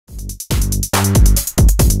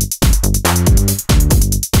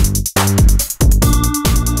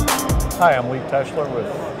Hi, I'm Lee Teschler with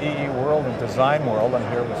EE World and Design World. I'm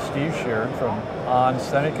here with Steve Sheard from ON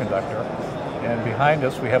Semiconductor. And behind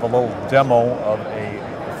us we have a little demo of a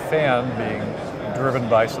fan being driven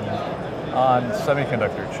by some ON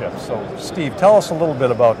Semiconductor chips. So Steve, tell us a little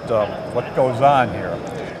bit about what goes on here.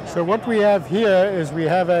 So what we have here is we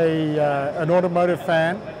have an automotive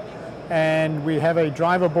fan, and we have a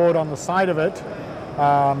driver board on the side of it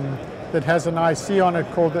that has an IC on it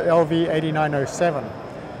called the LV8907.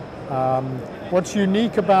 What's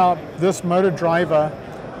unique about this motor driver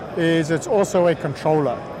is it's also a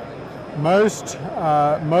controller. Most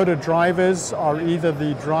motor drivers are either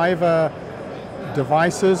the driver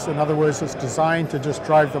devices, in other words it's designed to just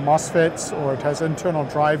drive the MOSFETs, or it has internal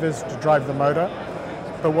drivers to drive the motor.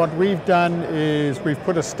 But what we've done is we've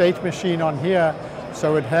put a state machine on here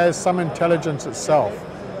so it has some intelligence itself.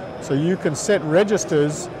 So you can set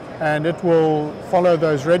registers and it will follow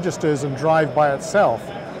those registers and drive by itself.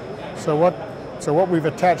 So what we've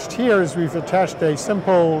attached here is we've attached a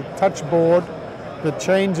simple touch board that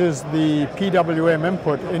changes the PWM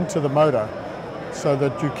input into the motor so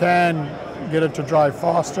that you can get it to drive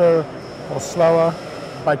faster or slower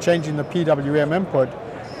by changing the PWM input.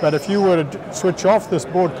 But if you were to switch off this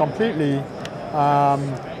board completely,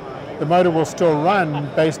 the motor will still run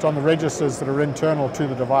based on the registers that are internal to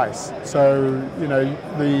the device. So, you know,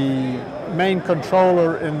 the main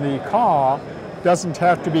controller in the car doesn't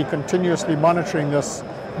have to be continuously monitoring this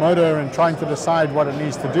motor and trying to decide what it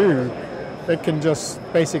needs to do. It can just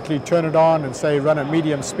basically turn it on and say run at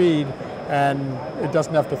medium speed, and it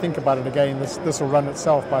doesn't have to think about it again. This will run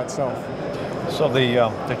itself by itself. So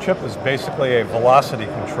the chip is basically a velocity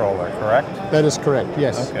controller, correct? That is correct,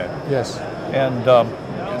 yes. Okay. Yes. And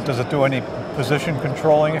does it do any position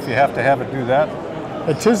controlling if you have to have it do that?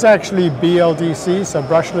 It is actually BLDC, so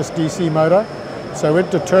brushless DC motor. So it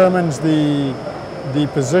determines the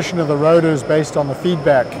position of the rotors based on the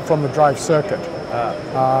feedback from the drive circuit.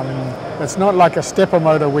 It's not like a stepper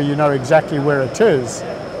motor where you know exactly where it is,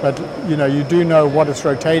 but you know, you do know what it's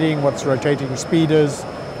rotating, what its rotating speed is,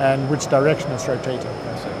 and which direction it's rotating.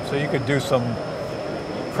 So you could do some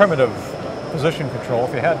primitive position control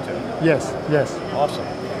if you had to? Yes, yes. Awesome.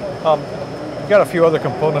 You've got a few other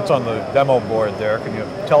components on the demo board there. Can you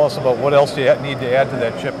tell us about what else you need to add to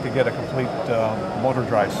that chip to get a complete motor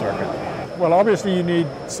drive circuit? Well, obviously you need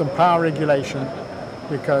some power regulation,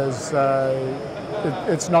 because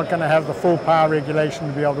it's not going to have the full power regulation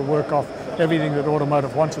to be able to work off everything that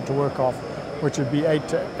automotive wants it to work off, which would be 8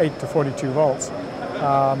 to 42 volts.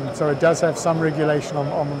 So it does have some regulation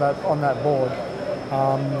on that board.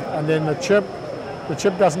 And then the chip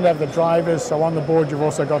doesn't have the drivers, so on the board you've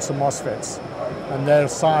also got some MOSFETs, and they're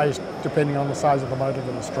sized depending on the size of the motor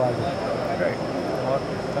that it's driving. Great. Well,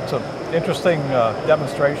 that's an interesting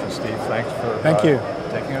demonstration, Steve. Thanks for Thank you.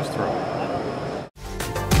 taking us through.